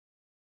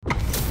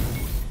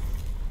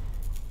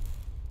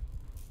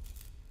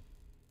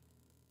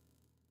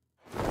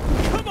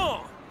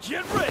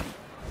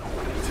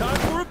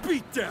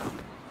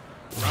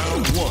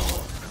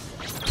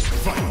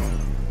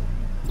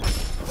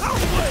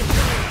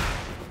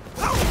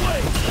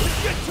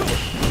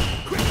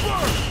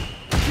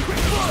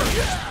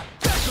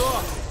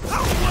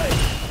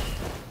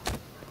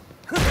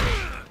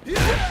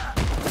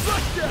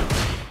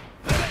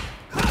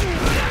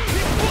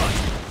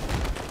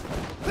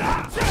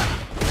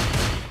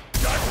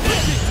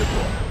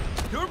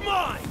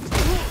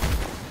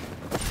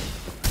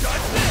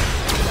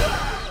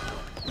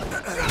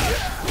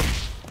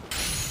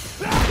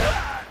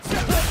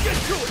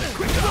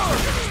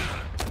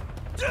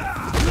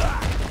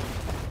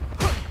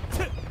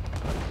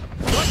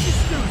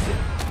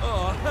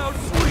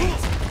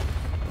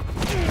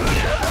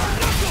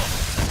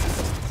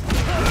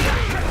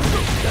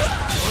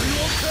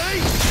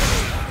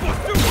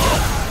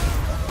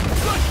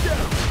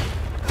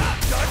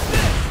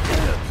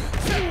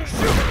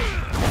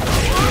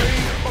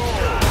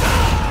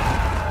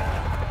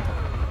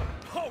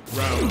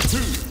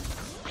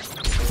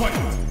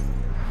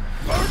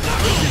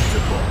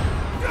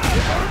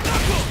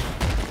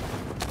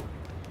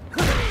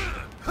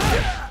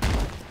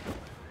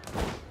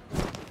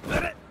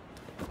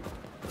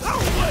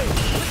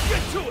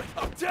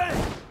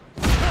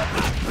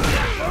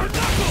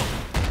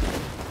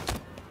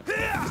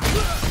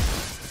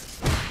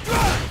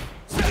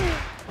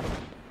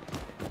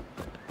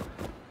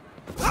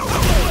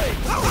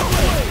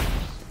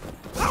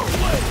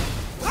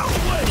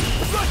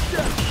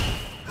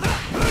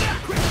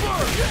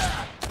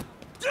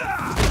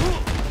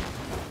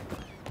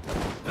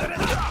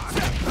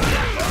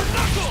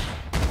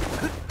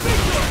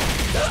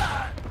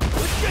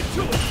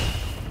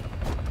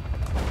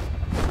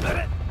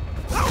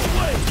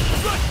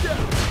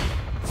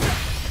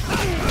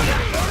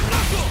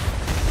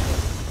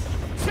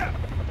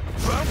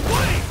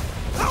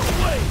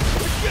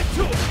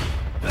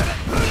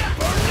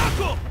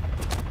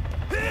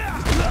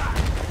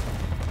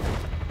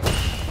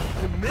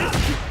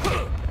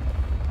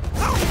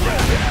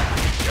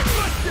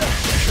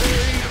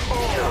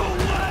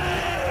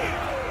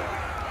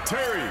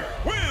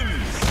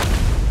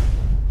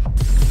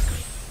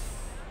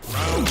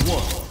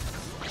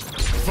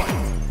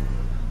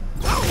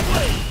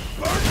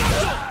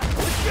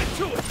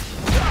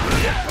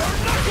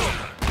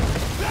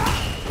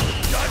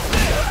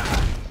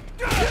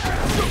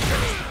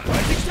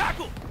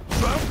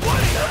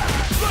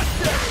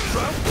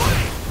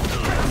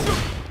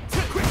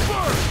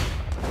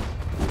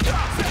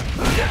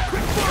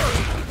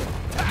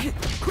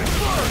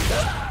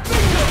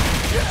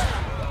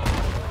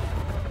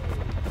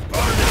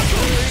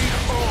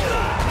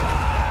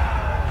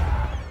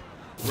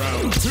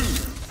Round two.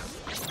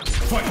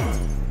 Fight!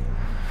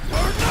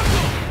 Burn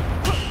knuckle!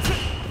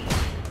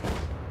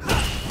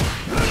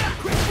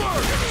 Quick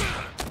burn!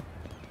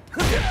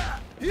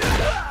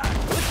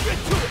 Let's get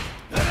to it!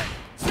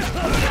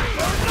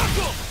 Burn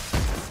knuckle!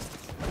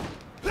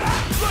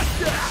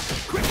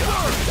 Quick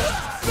burn!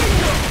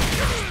 Bingo!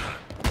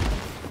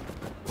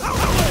 Out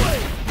way!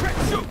 Crack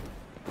shoot!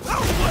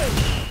 Out way!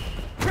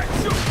 Crack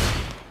shoot!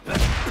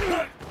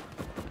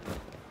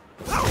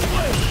 Out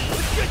way!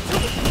 Let's get to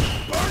it!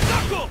 Burn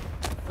knuckle!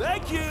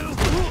 Thank you!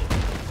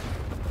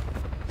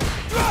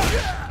 Drive!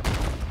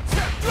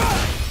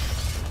 Drive!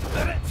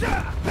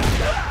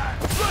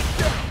 Blood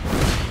down!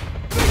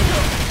 Bingo!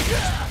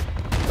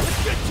 Let's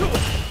get to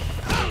it!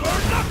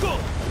 Burn knuckle!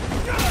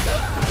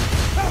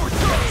 Power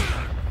charge!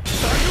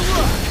 Time to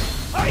run!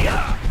 Hiya!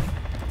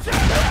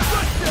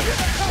 Blood down!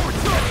 Power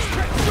charge!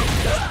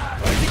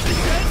 I think the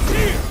end's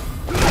here!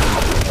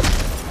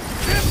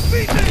 Can't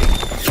beat me!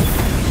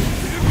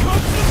 Here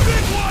comes the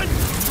big one!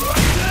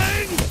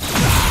 Dang!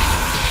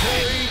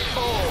 K.O.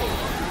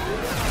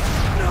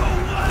 No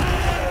way!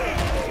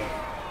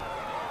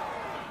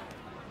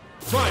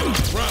 Final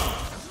round.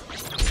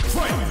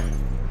 Fight!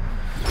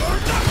 Burn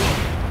knuckle!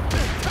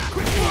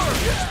 Quick burn!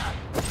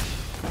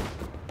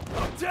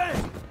 Oh, dang!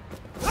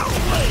 Out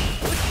way!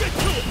 Let's get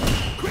to it!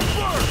 Quick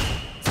burn!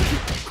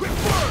 Quick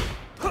burn!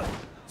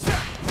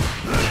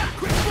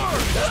 Quick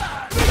burn! Power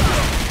charge!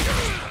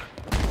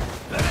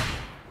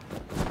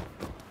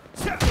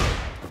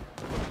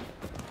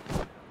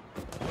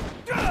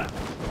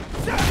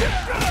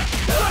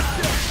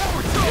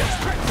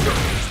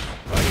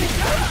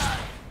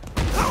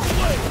 Out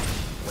way!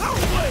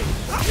 Out way!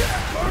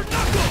 Burn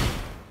knuckle!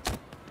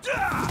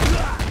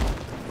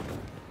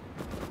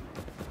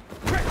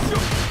 Crack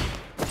shoot!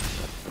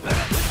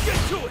 Let's get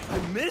to it! I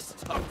missed?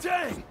 Oh,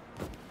 dang!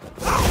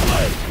 Out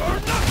way! Burn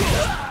knuckle!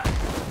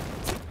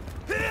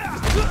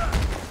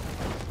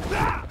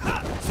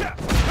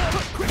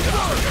 Quick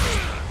burn!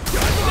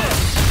 Got this!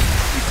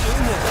 He's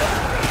doing this!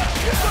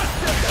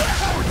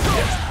 Power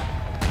charge!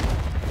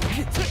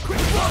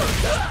 Quick burn!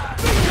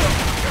 Bingo!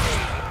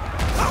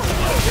 Out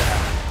way!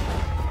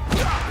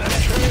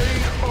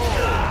 K.O.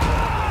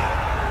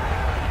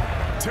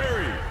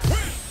 Terry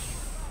win!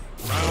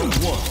 Round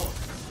one.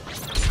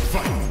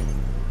 Fight!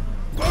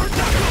 Burn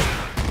knuckle!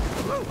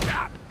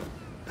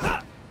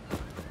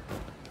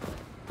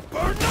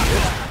 Burn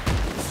knuckle!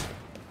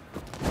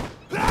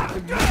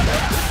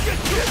 Let's get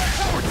to it!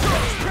 Power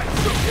charge! Crack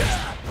shoot!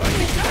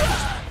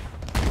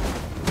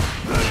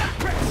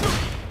 Crack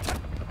shoot!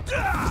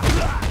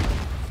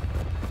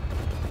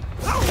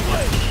 Out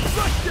way!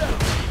 Blood down!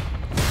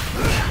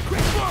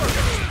 Quick burn!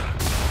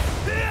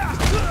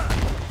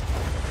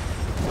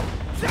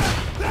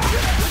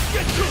 Let's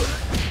get to it!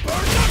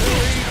 Burn knuckle!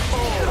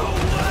 No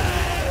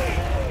way!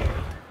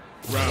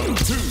 Round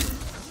two.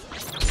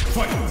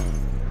 Fight!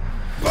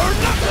 Burn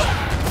knuckle!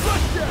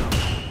 Blood down!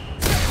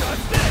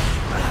 Dodge this!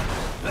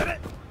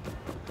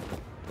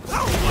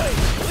 Out way!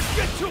 Let's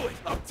get to it!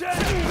 I'm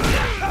dead!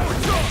 Power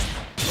charge!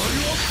 Are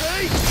you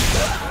okay?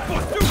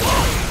 Bust your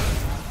wall!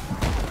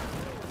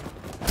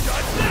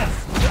 Dodge this!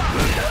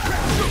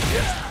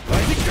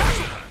 Lightning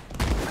tackle!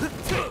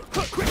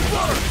 Quick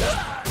burn!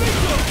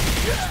 Bingo!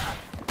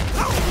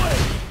 Out way!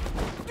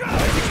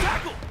 Lightning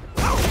tackle!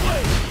 Out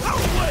way!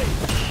 Out way!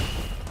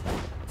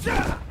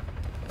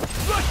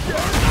 Blood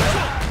down!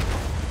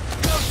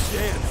 No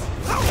chance!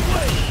 Out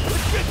way!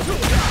 Let's get to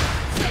it!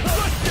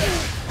 Blood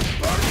down!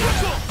 Burn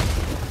knuckle!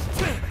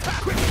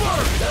 Quick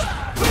burn!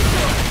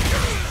 Bingo!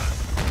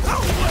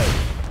 Out way!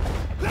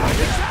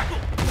 Lightning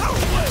tackle!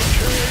 Out way!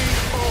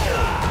 K.O.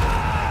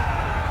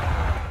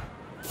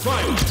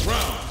 Final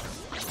round.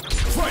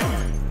 Fight!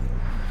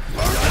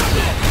 Burn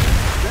knuckle!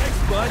 Thanks,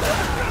 bud!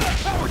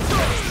 Power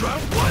charge!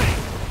 Round one!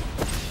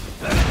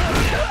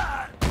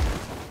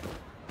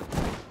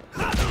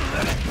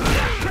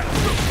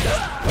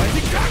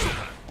 Lightning tackle!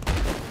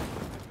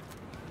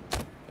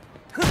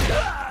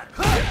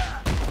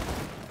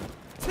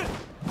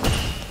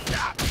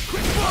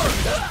 Quick burn!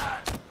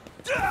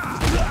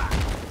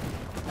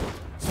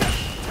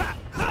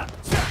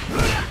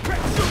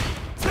 Crack shoot!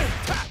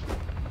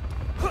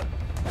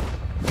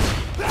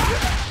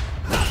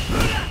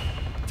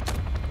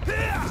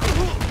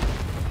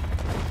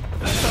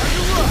 Time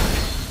to run!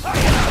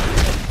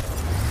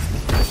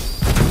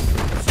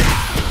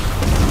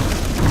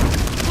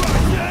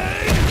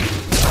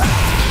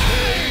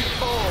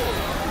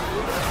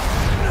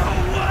 No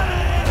way!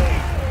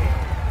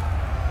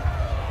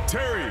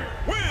 Terry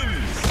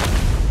wins!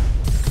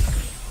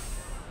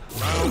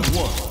 Round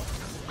one.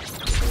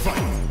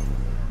 Fight!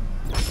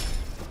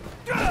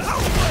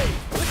 Out way!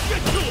 Let's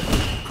get to it!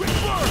 Quick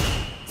burn!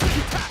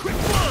 Quick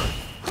burn!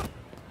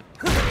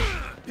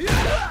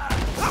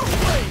 Out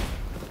way!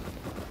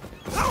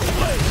 Out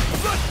way!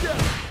 Blood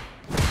down!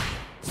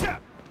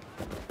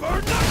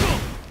 Burn knuckle!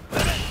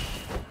 Burn knuckle!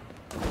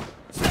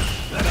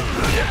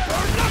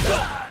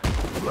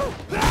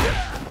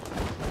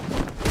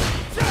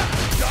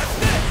 Dodge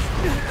this!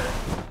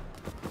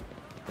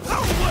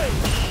 Out way!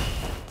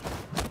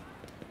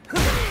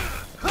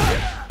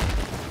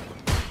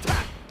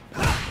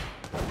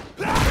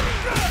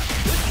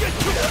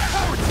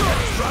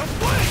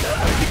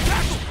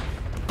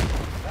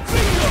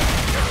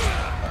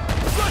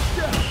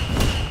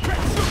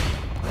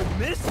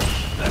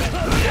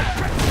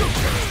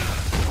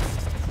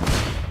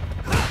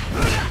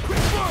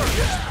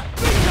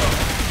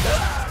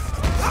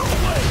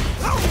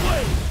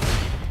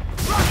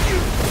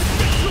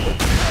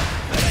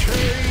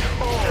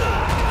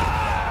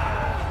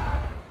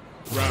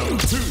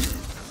 two.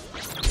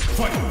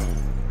 Fight.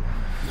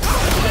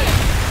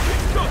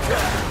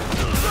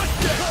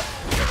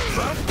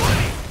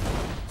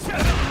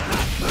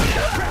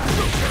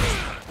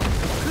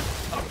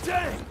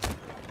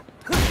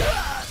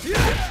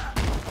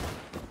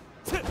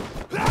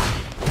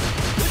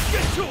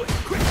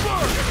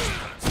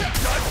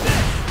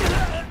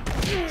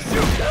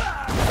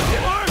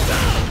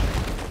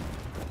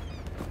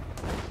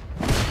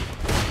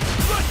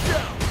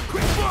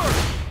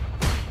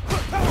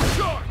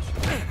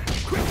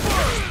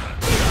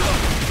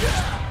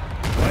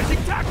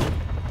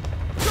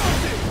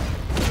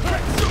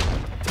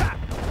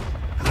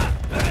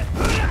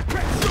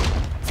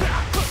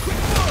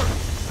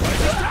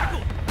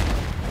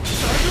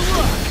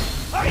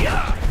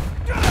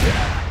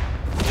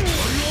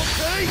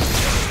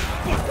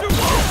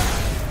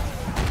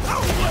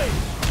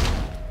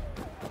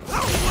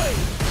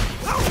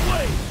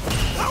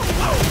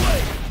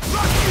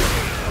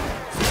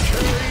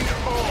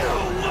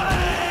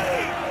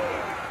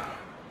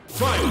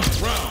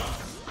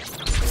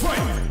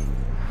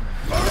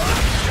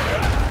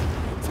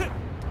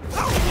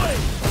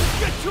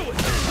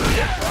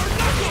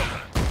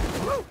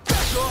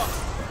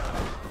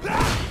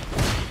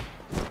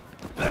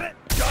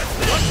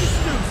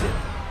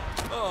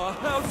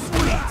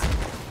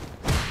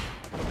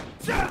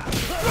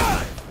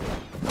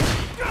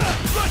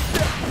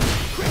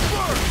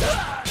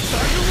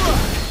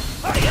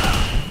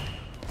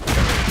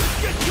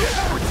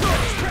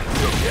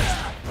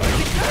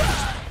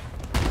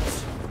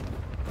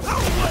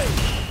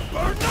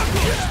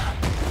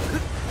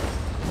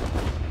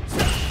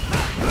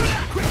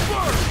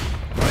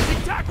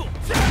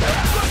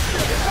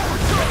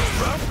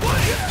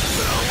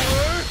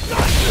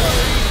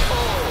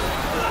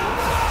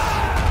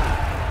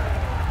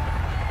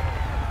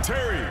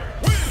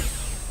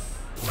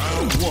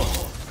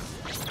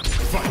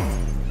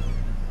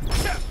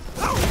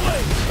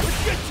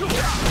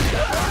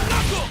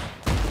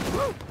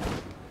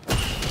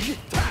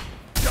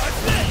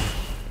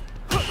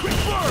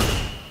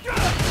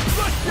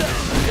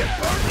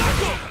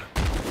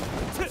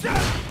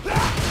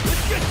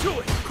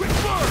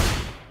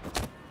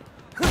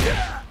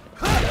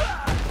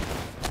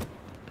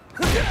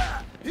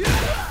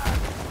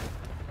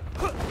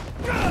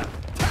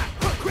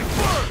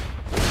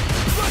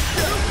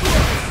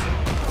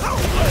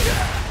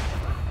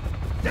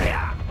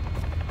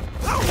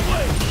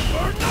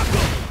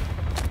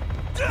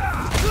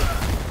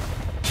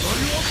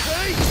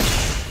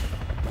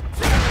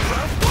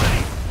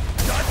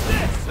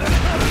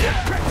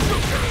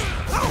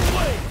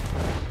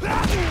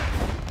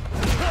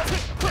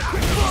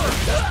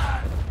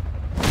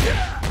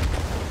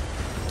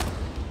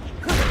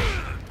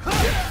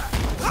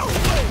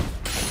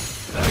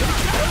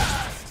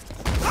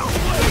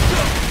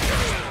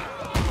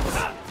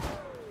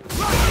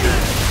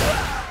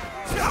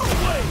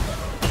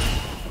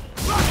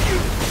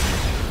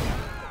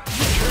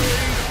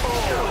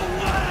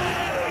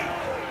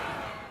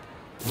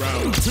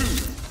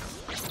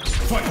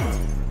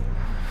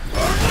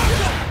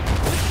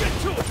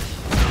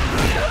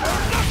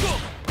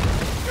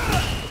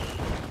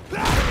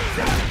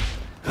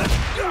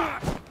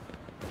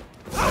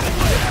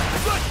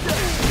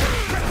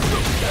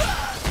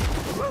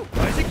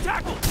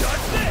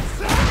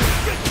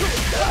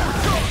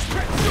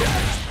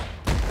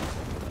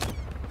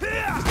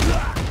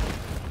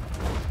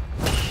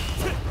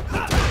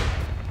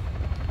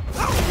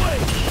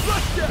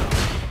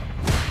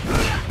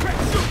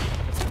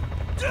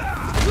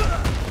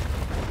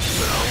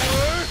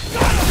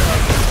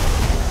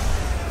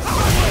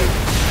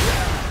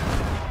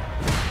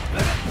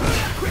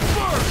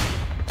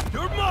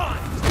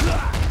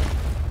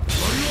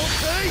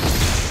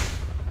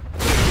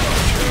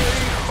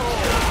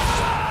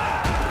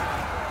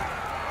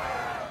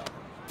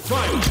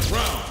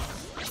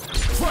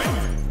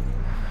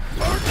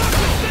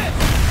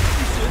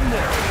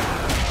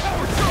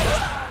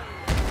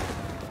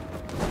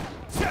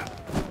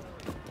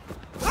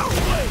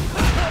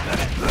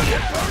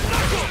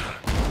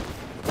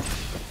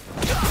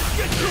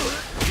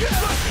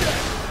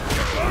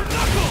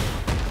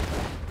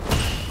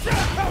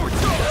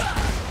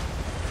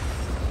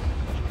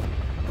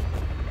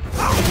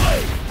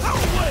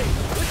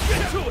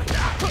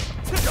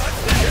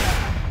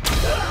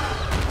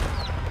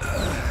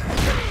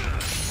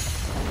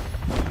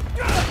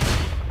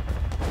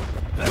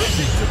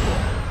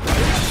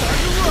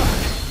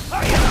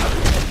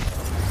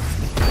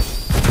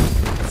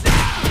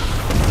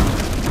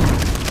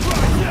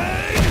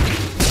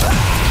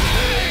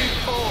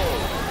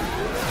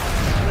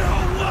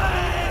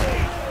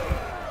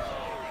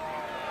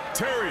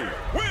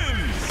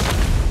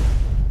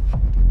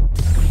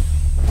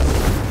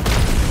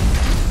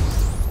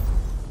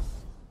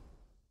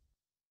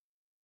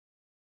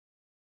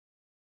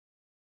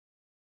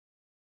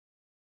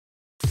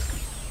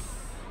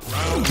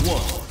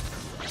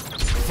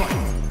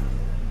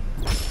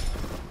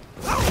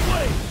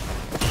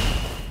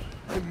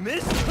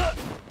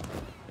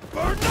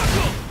 Burn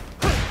knuckle!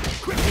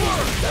 Quick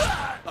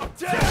work! Up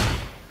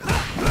down!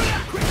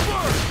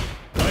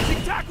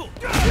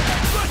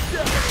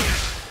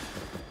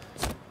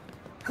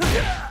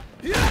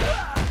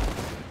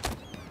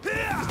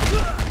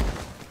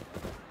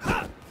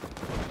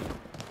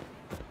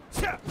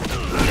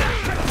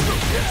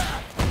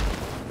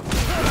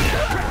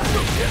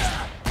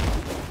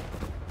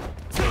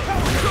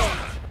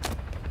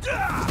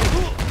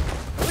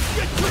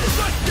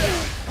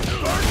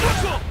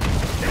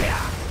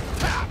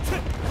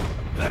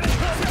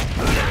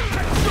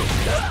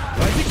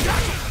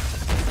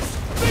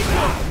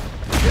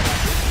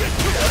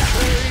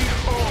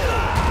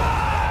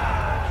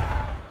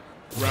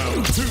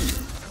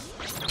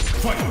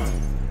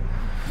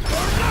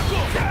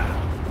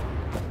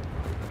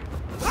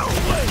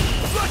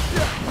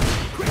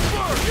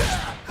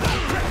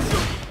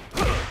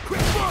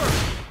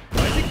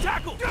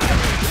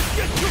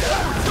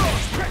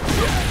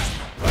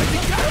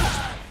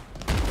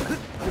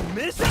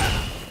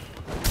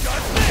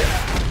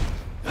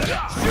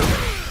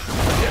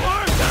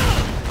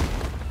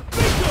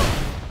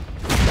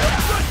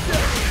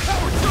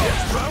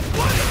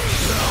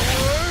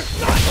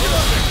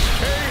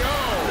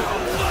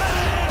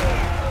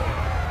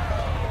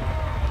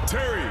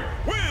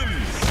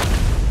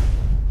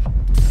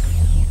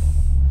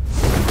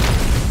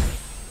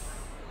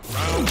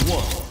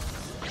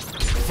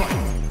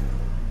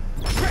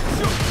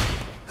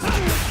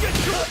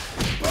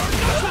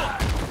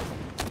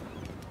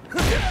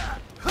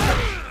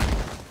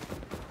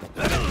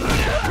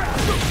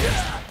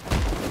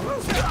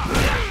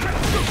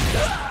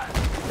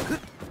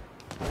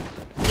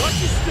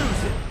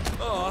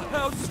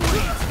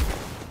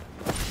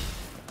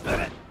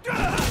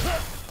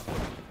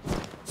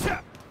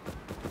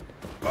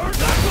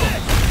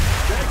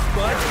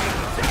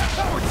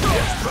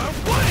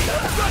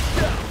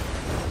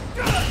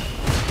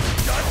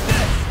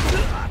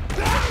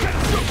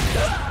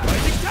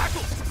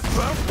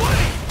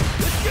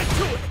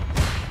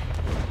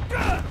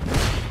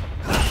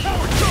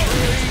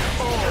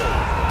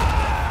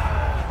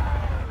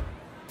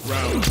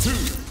 Round 2.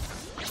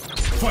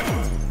 Fight!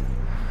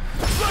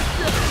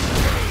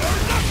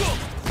 Knuckle!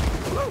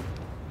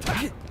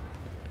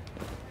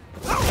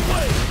 Out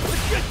way!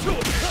 Let's get to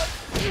it!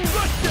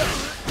 Rushdown!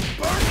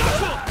 Burn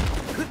knuckle!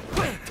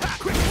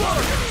 Quick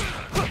word!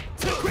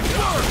 Quick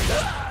word!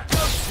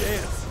 No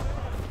chance!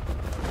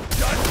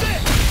 Done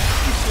this!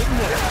 You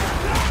shouldn't have.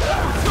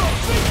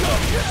 Bingo!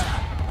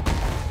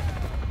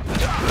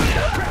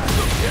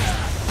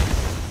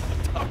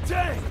 Oh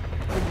dang!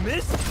 I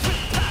missed?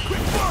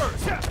 Quick word!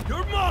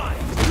 You're mine!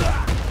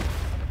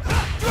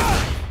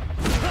 Drive!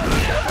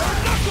 Burn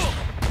knuckle!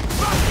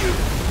 Rock you!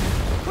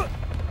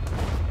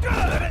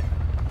 Got it!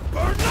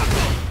 Burn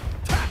knuckle!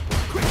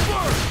 Quick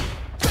word!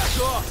 Back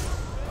off!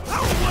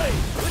 Out way!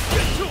 Let's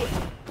get to it!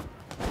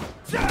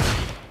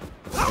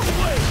 Out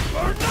way!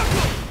 Burn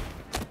knuckle!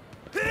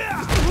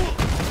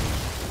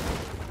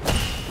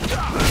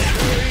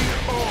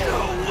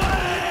 No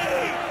way!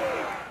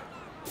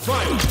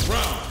 Final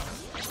round!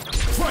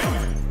 Fight!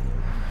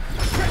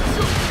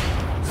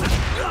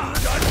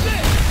 Got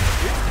this!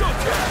 It's go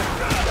time!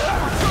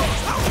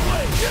 Out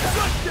way!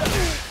 Touchdown!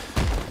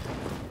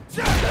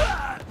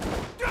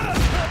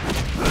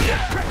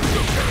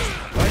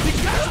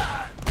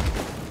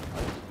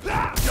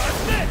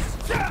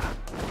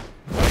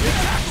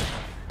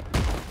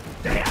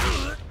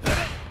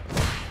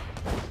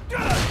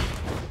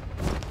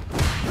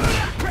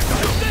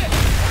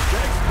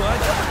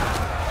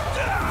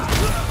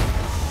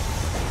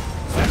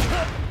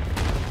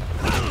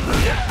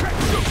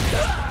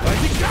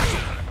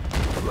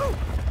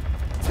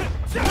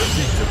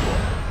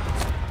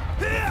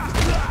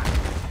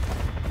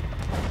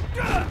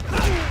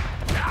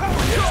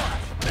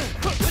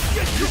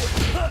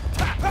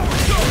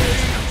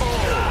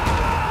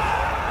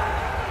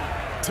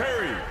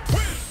 Terry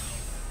wins!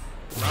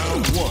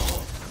 Round 1.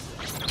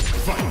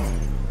 Fight!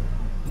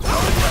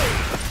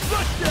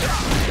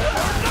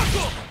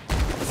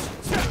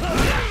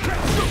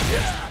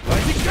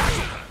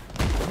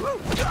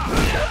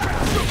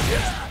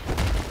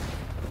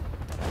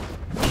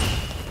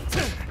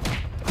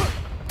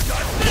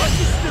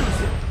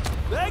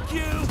 Thank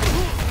you!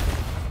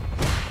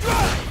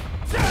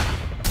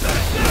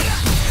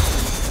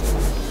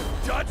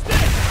 Dodge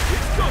this!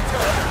 It's go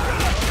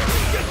time!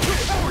 Get to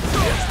power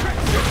charge!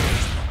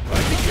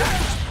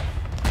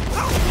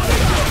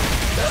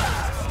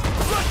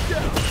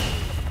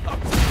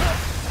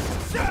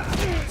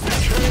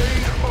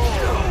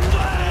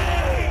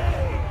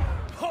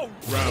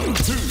 Round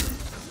 2.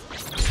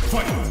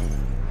 Fight!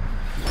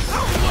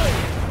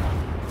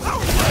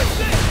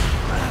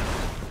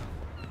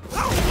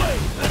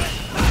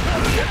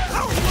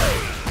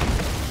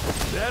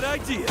 Bad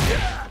idea.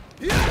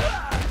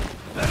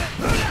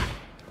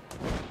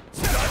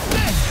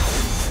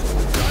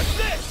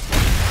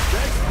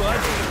 Thanks, bud.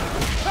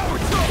 Power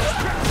charge.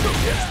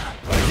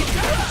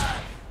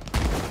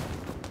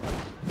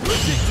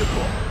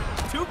 Predictable.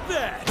 Too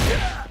bad.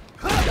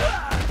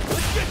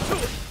 Let's get to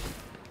it.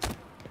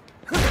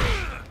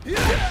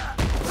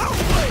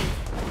 Outplay.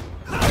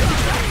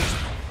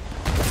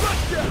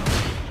 Rushdown.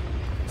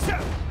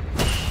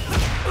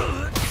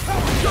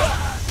 Power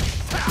charge.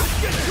 Let's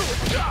get to it.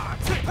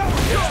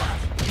 Power charge.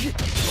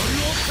 Are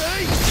you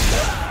okay?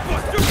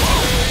 Buster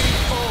Ball.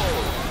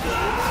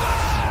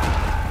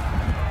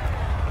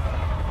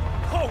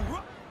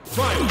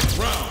 Final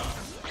round!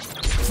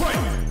 Fight!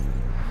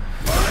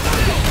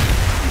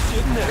 You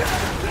shouldn't have.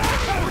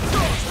 Power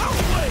charge.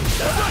 Outplay.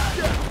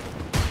 Rushdown.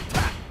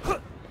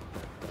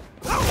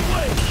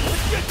 Outplay.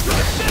 Let's get to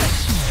it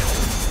next.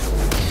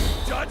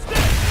 Dodge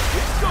that.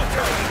 It's go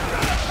time.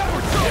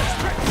 Power charge.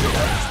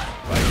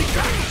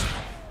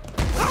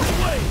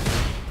 Outplay.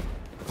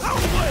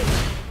 Outplay.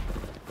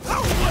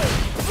 Outplay.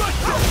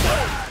 Rushdown.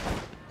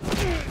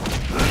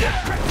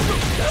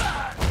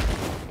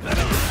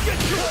 Let's get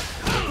to it.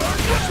 Burn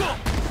knuckle.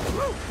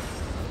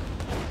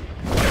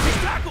 Rising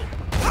tackle.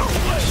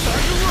 Outplay.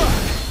 Time to run.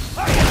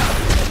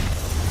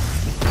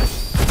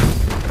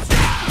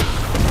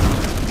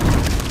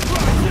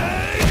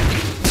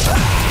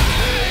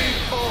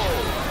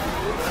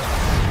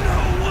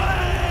 No way!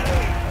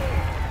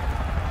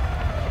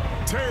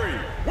 Terry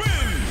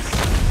wins!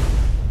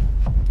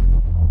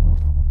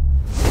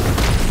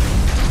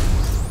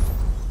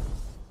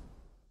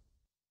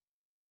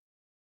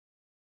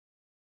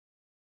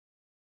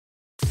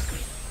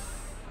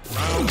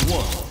 Round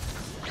 1.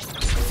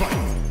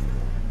 Fight!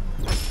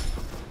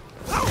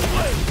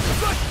 Outplay!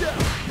 Rushdown!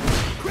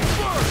 Quick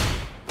burn!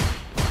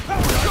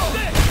 Power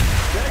charge!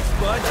 Thanks,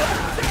 bud!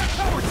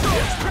 Power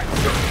charge!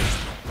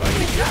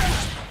 Rising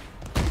tackle!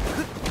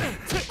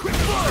 Quick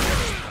burn!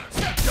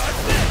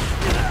 Dodge this!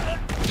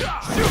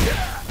 Shoot!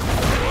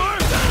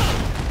 Burn!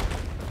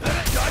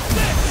 Dodge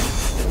this!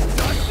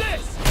 Dodge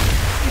this!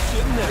 You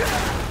shouldn't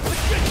have.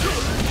 Let's get to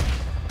it!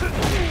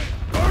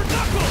 Burn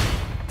knuckle!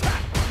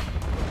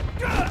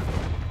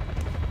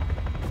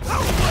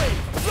 Outplay!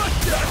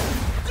 Rushdown!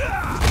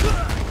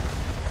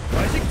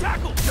 Rising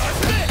tackle! Dodge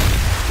this!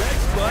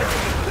 Thanks, bud!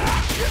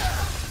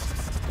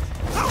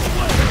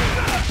 Outplay!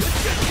 Let's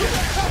get to it!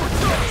 Power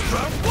charge!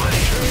 Round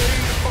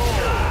 1!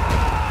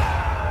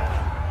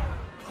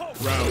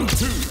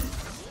 two.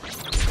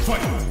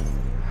 Fight.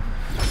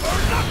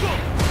 Burn knuckle!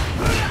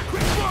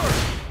 Quick burn!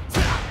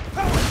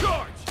 Power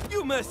charge!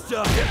 You messed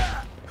up!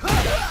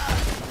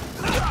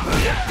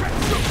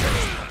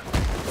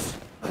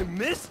 I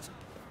missed?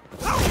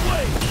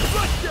 Outway!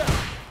 Rush down!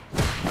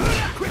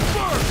 Quick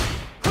burn!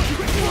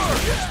 Quick burn!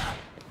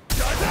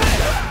 Got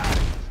that!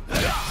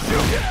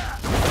 Shoot!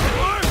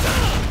 Burn!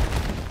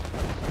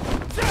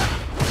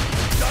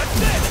 Got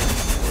this!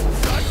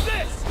 Got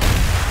this!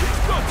 Let's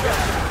go,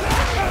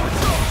 Power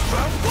charge!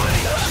 Round one!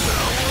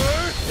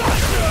 Power!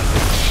 Gotcha!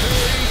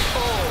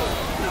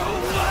 No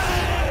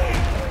way!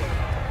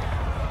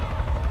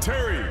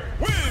 Terry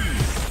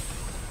wins!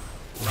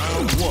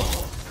 Round one.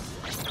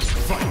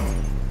 Fight!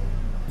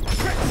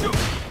 Shoot!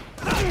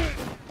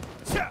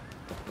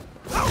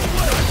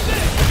 Outway!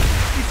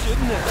 You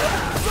shouldn't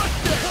have. Rush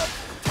down!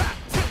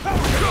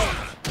 Power charge!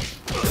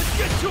 Let's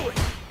get to it!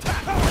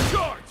 Power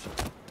charge!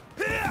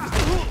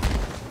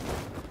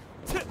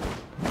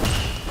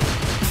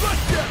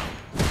 Rush down!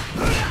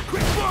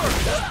 Quick burn!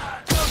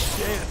 No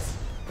chance!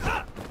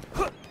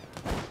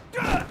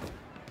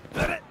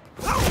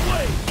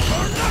 Outway!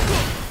 Burn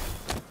knuckle!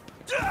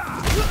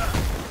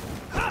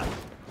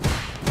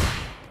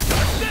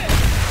 That's it!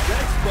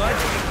 Thanks, bud!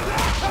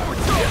 Power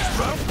charge!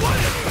 Round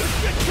one! Let's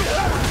get to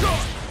power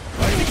charge!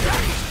 Fighting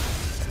back!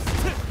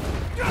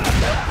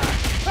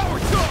 Power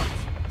charge!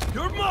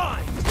 You're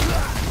mine!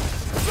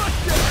 Rush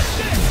down!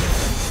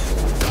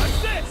 Got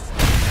this!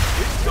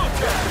 Let's go,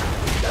 Jack!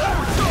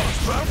 Power charge!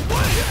 Round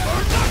one!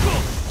 Burn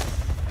knuckle!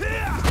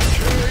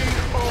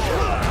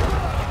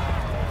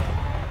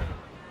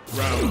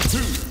 Round two.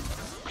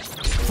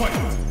 Fight!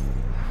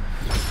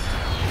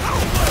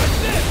 Outway!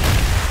 This!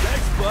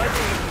 Thanks, bud!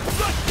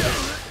 Rush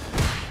down!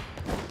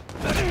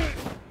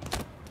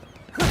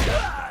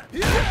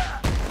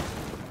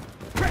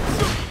 Crack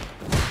shoot!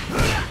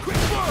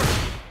 Quick burn!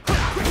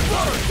 Quick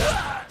burn!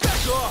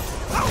 Back off!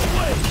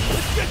 Outway!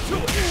 Let's get to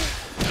it!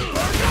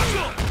 Burn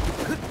knuckle!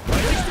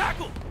 Fighting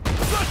tackle!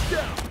 Rush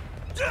down!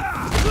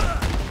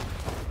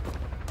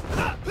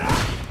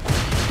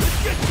 Let's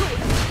get to it!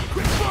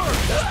 Quick burn!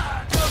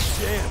 No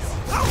chance!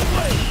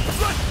 Outway!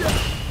 Rush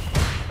down!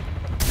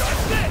 Got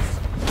this!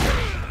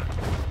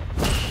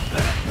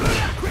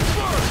 Quick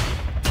burn!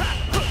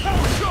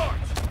 Power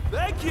charge!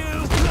 Thank you!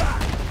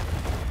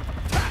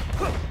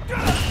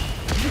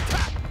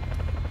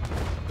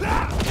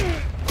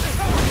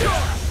 Power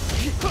charge!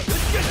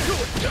 Let's get to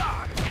it!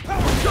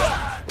 Power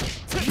charge!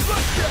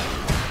 Rush down!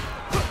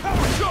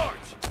 Power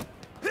charge!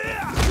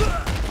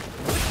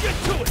 Let's get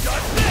to it!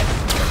 Got this!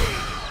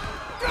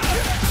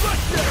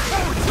 Rush down!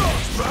 Power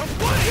charge! Round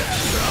one!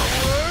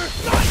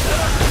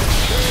 Power!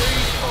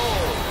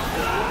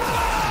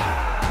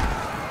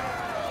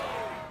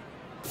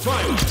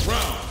 Final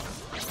round.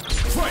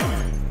 Fight!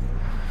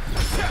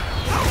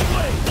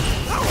 Outway!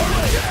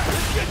 Outway!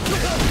 Let's get to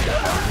it!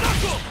 Burn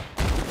knuckle!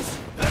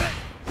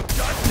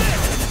 Got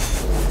this!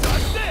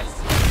 Got this!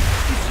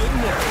 You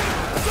shouldn't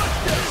have. Rush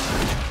down!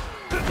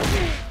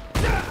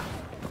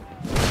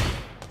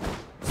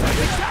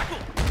 Second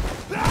tackle!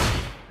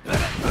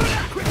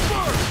 Quick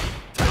burn!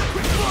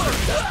 Quick burn!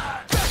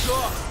 Back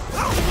off!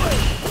 Outway!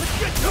 Let's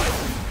get to it!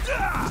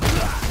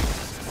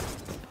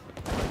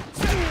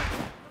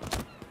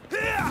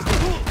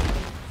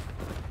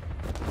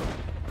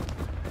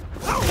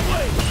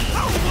 Outway!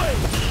 Outway!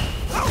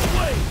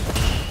 Outway!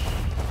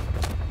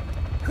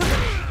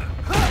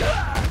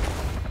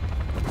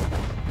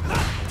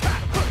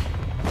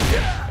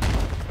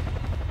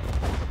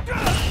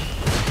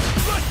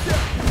 Rush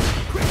down!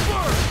 Quick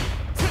burn!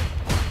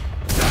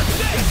 Got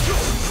this!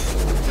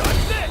 Got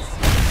this!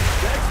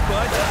 Thanks,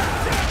 bud!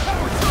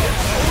 Power charge!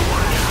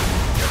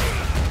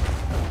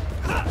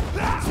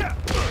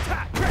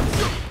 Crack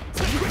shoot!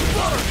 Quick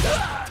burn!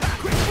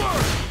 Quick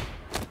burn!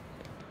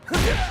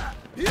 Crack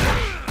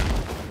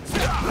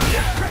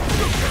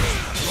shoot!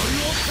 Are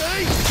you okay?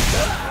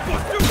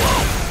 Bust your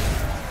wall!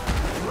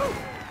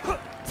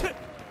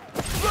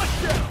 Rush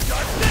down!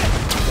 Got this!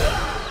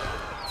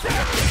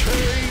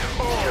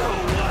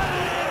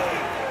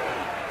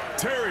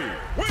 Terry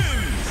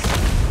wins!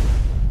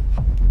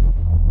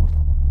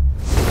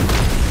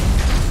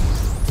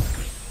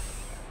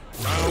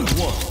 Round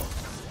one.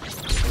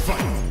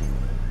 Fight!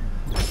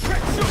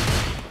 Crack shoot!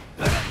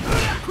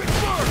 Quick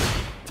burn!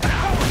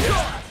 Power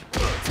charge!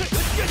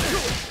 Let's get to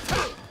it!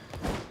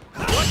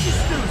 Watch you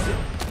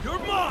snoozing! You're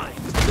mine!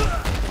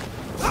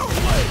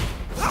 Outway!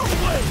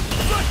 Outway!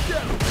 Rush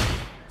down!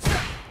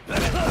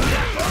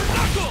 Burn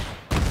knuckle!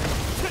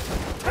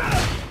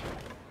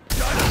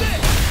 Got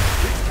this!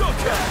 Let's go,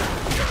 Cat!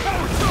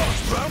 Power charge!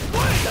 Round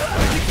one!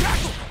 Fighting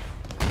tackle!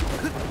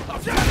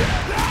 Let's get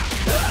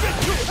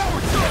to it!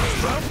 Power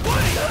charge! Round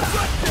one!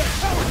 Rush down!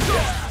 Power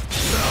charge!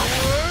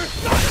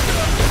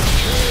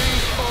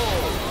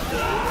 Power!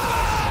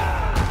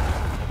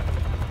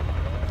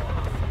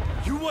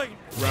 You wait!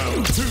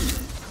 Round two.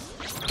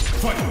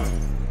 Fight!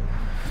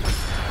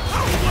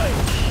 Outway!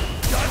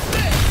 Got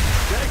this!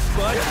 Thanks,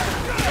 bud!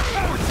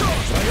 Power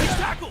charge!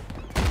 Tackle!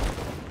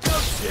 No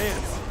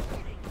chance!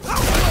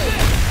 Outway!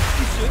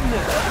 You shouldn't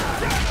there.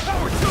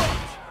 Power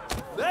charge.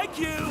 Thank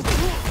you.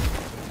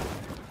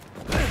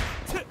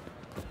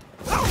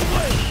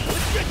 Outplay.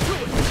 Let's get to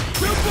it.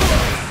 Two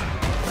boys.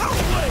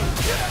 Outplay.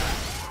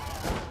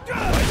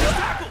 Nice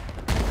tackle.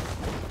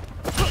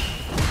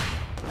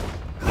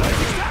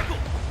 Nice tackle.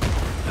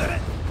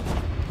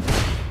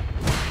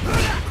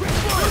 Quick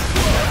burn.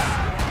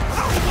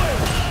 Outplay.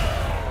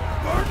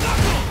 Burn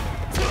knuckle.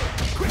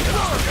 Quick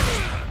burn.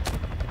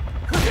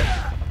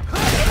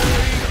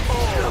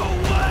 No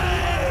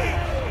way.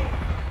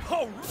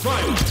 Oh,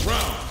 Final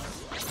round.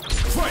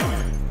 Fight!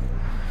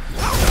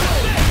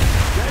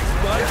 thanks,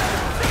 bud.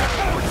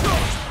 Power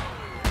charge.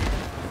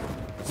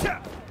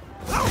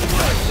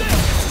 Outplay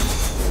this.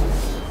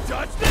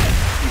 Dodge this.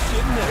 He's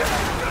in there.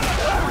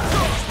 Power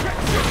charge.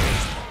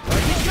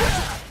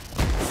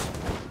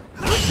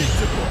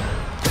 Predictable.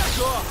 Back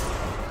off.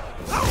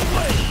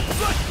 Outplay.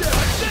 Flush down.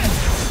 Dodge this.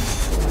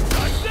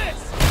 Dodge this.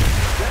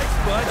 Thanks,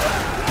 bud.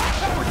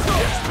 Power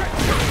charge.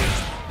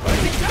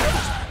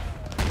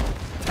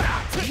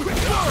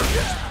 Quick burn.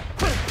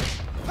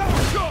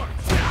 Power charge.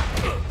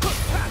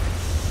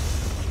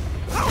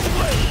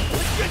 Outplay.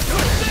 Let's get to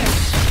this.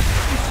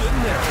 He's in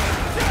there.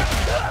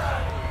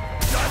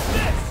 Dodge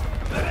this.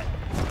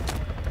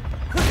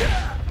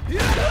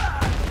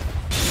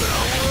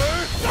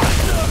 Power.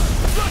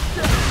 Flush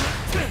down.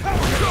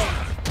 Power charge.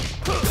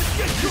 Let's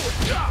get to it.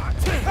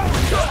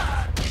 Power charge.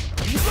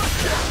 Flush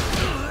down.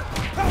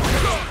 Power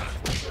charge.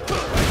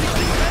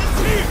 Defense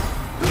here.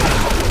 You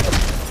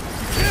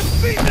can't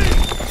beat me.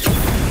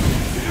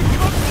 Here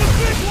comes the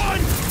big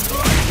one.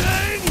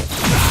 Lightning.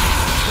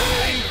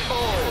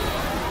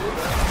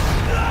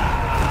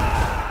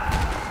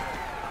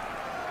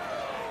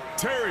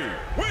 Terry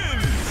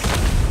wins!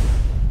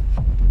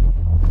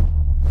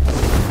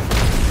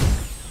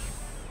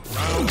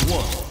 Round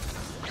one.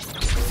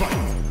 Fight!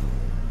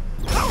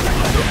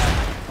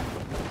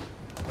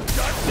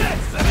 Got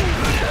this!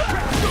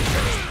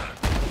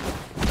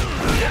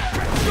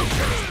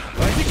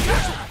 Rising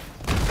castle!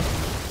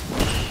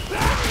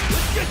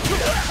 Let's get to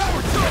it!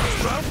 Power charge!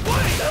 Round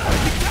one!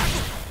 Rising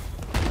castle!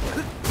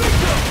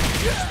 Bingo!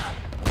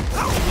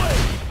 Outplay!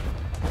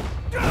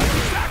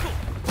 Rising tackle!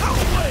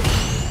 Outplay!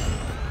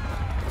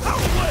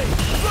 Outplay!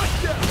 Flush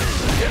down!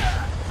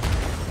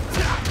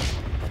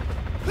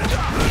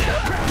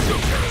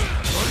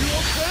 Are you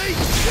okay?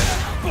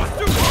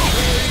 Buster Ball!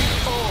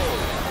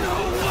 No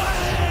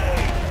way!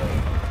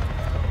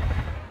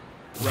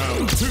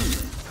 Round two.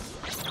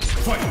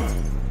 Fight!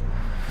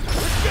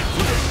 Let's get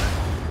to it!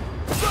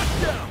 Flush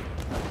down!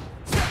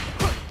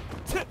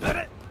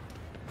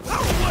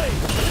 Outplay!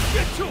 Let's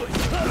get to it!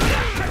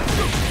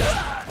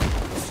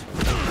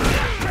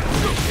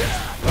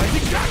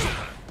 Rising castle!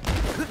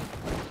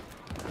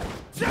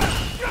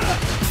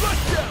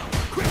 Flush down!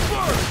 Quick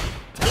burn!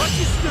 Watch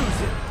you snooze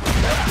it!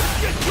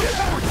 Get to it!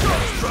 Power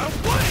charge! Round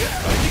one!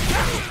 Rising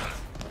castle!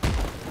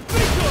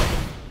 Bingo!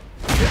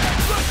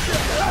 Flush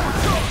down! Power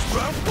charge!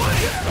 Round one!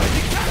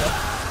 Rising castle!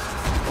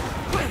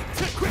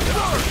 Quick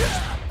burn!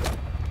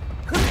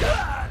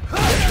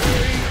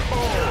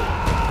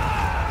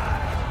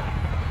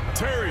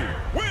 Terry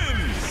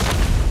wins!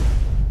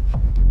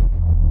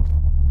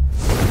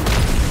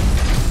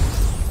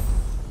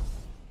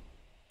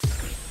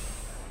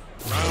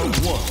 Round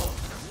one.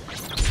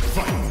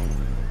 Fight!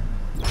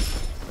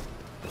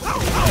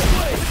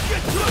 Outplay! Let's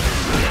get to it!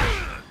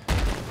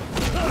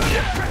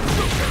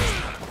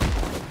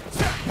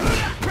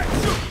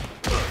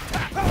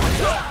 Power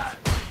charge!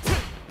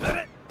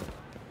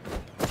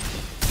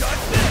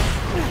 Dodge this!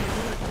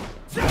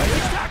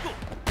 Rising tackle!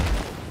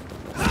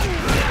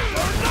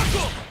 Burn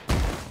knuckle!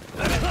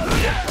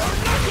 Burn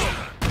knuckle!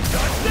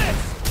 Dodge this!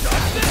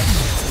 Dodge this!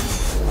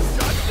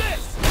 Dodge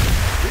this!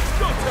 It's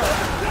go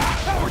time!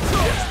 Power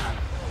charge!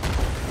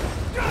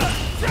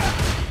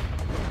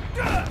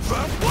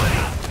 Round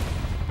one!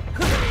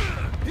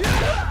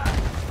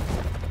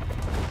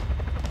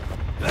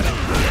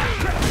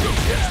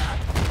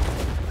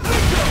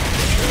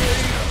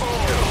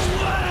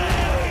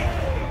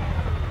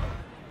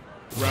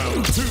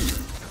 Round two.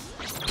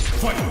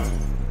 Fight!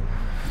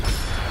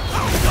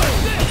 Outplay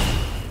this!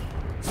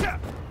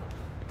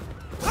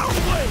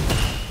 Outplay!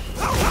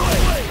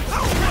 Outplay!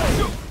 Outplay!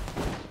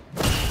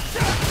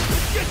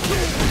 Let's get to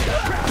it!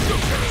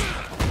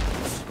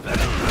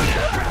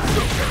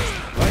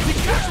 Rising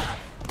castle!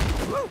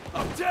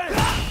 Up dead!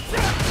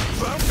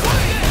 Round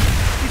one!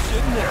 He's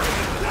in there!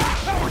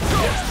 Power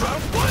charge!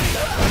 Round one!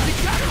 Rising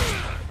castle!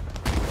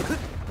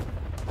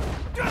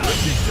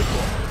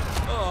 Predictable!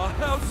 Oh,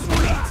 how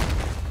sweet!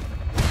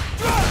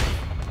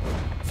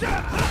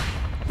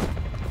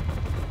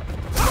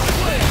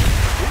 Outplay!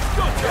 It's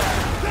go time!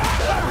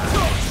 Power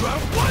charge!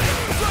 Round one!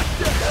 Flush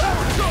down!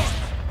 Power charge!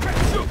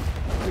 Shoot!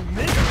 You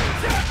missed!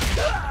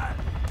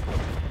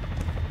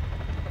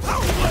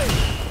 Outplay!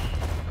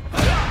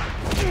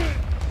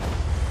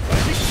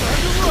 Rising time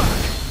to rock!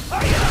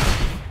 Hiya!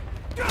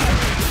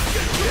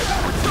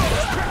 Power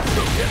charge!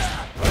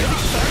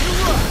 Rising time to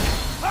rock!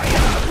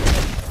 Hiya!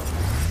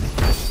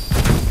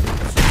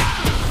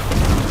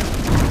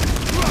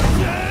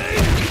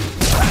 Rising!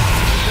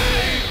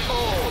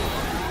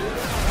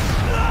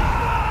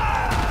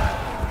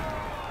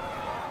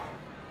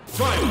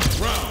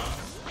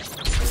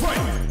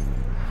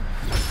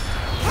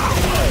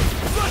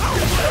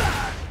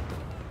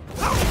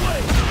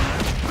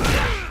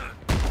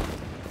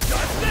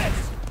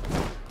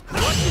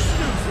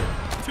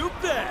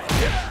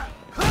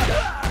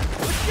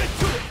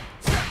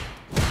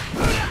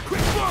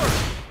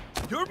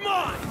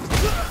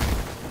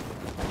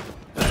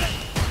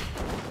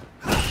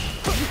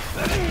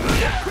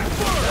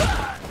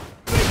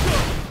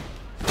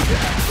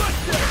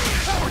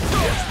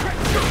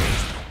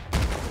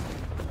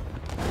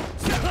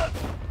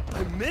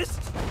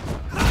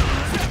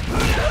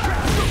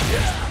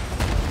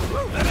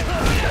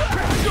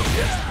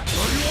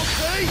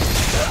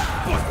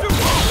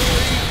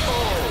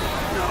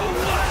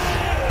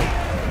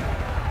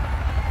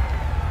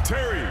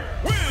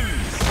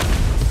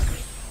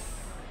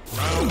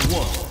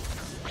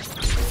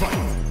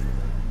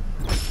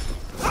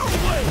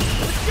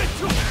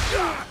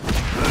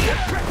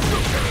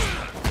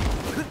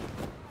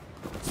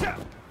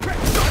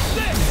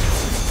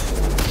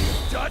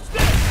 Dodge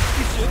this!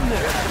 You shouldn't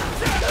have.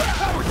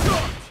 Power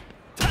charge!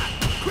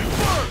 Quick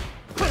burn!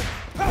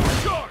 Power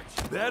charge!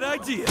 Bad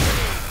idea. Dodge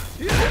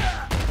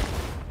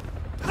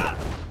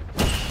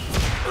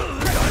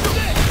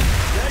this!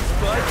 Next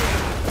fight.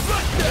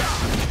 Rush this!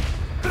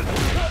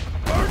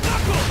 Burn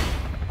knuckle!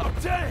 Oh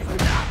dang!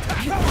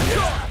 Power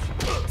charge!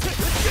 Let's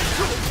get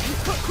to it!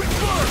 Quick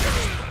burn!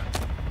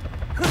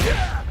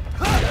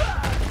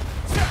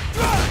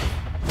 Drive!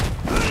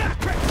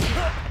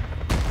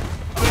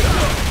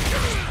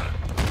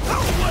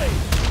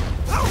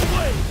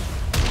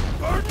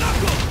 Burn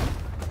knuckle!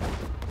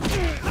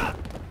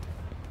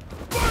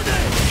 Burn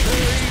it!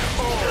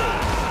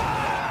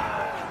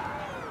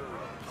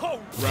 Oh.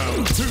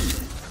 Round 2.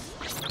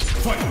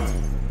 Fight!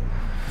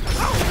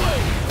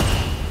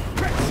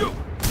 Crack shoot!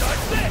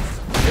 Dodge this!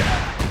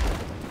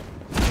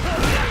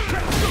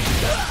 Crack shoot!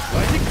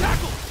 Lightning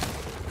tackle!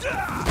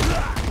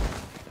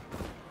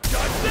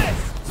 Dodge this!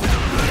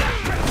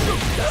 Crack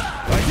shoot!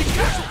 Lightning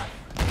tackle!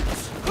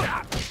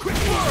 Quick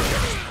burn!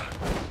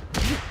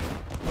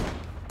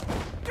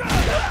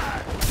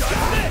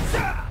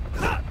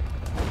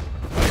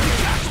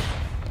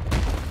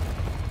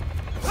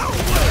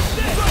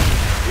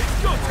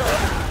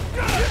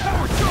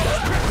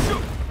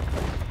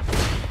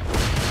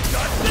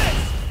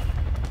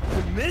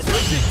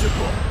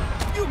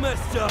 You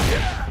messed up!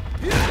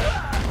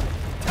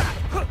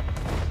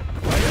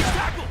 Lightning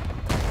tackle!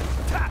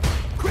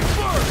 Quick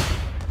burn!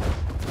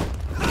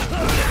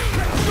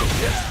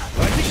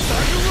 Lightning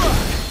start to run!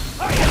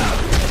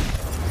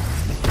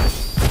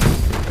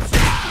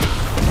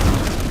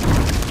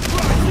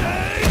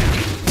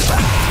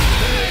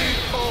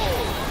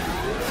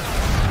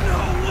 No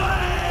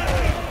way!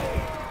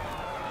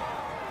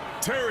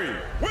 Terry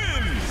wins!